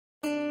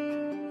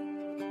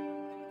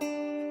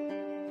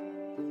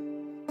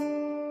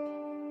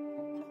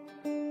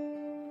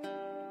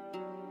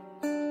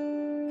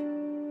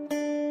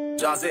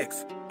Jaws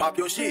X, pop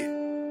your shit.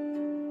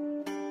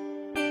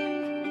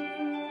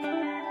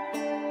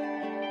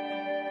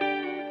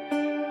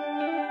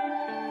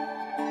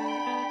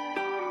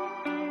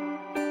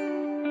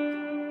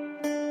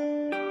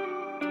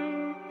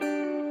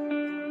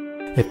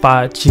 If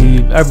I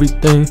achieve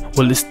everything,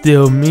 will it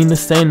still mean the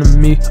same to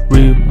me?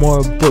 Read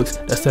more books,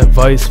 that's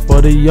advice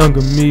for the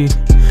younger me.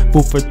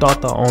 Food for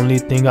thought, the only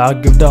thing I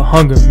give the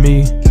hunger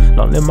me.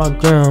 Long live my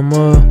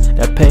grandma,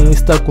 that pain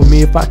stuck with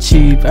me. If I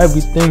achieve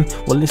everything,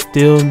 will it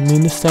still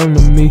mean the same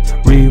to me?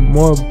 Read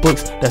more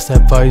books, that's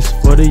advice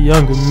for the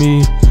younger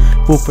me.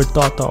 Food for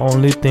thought, the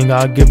only thing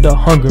I give the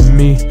hunger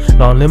me.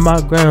 Long live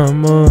my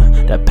grandma,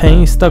 that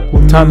pain stuck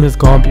with me. Time is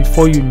gone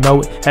before you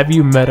know it. Have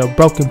you met a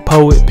broken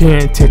poet?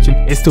 Paying attention,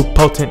 it's too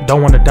potent.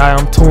 Don't wanna die,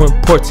 I'm too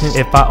important.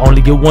 If I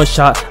only get one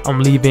shot,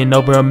 I'm leaving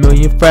over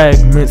 1,000,000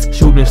 fragments.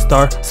 Shooting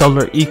star,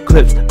 solar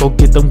eclipse, go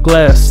get them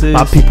glasses.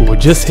 My people were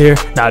just here,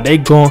 now they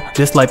gone.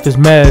 This life is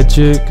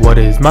magic. What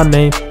is my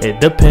name?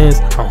 It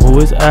depends on who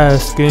is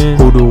asking.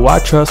 Who do I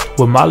trust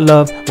with my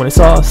love when it's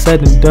all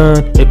said and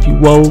done? If you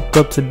woke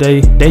up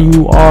today, then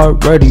you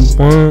already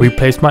won.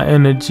 Replace my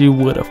energy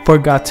with a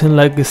forgotten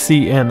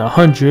legacy in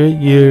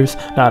 100 years.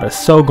 Not a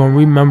soul gon'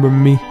 remember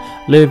me.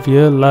 Live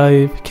your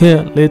life,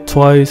 can't live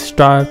twice.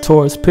 Strive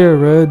towards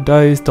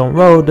paradise, don't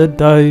roll the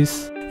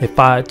dice. If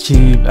I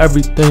achieve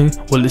everything,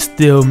 will it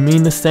still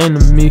mean the same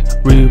to me?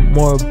 Read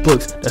more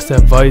books, that's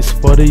advice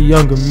for the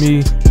younger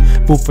me.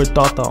 Food for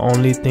thought, the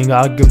only thing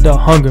I give the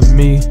hunger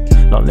me.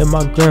 Long live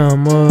my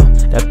grandma,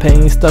 that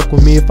pain stuck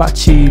with me. If I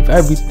achieve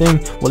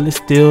everything, will it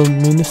still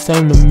mean the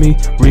same to me?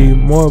 Read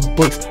more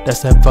books,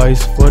 that's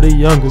advice for the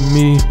younger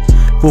me.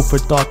 Food for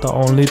thought, the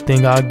only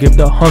thing I give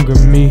the hunger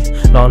me.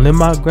 Long live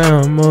my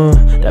grandma,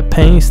 that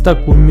pain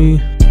stuck with me.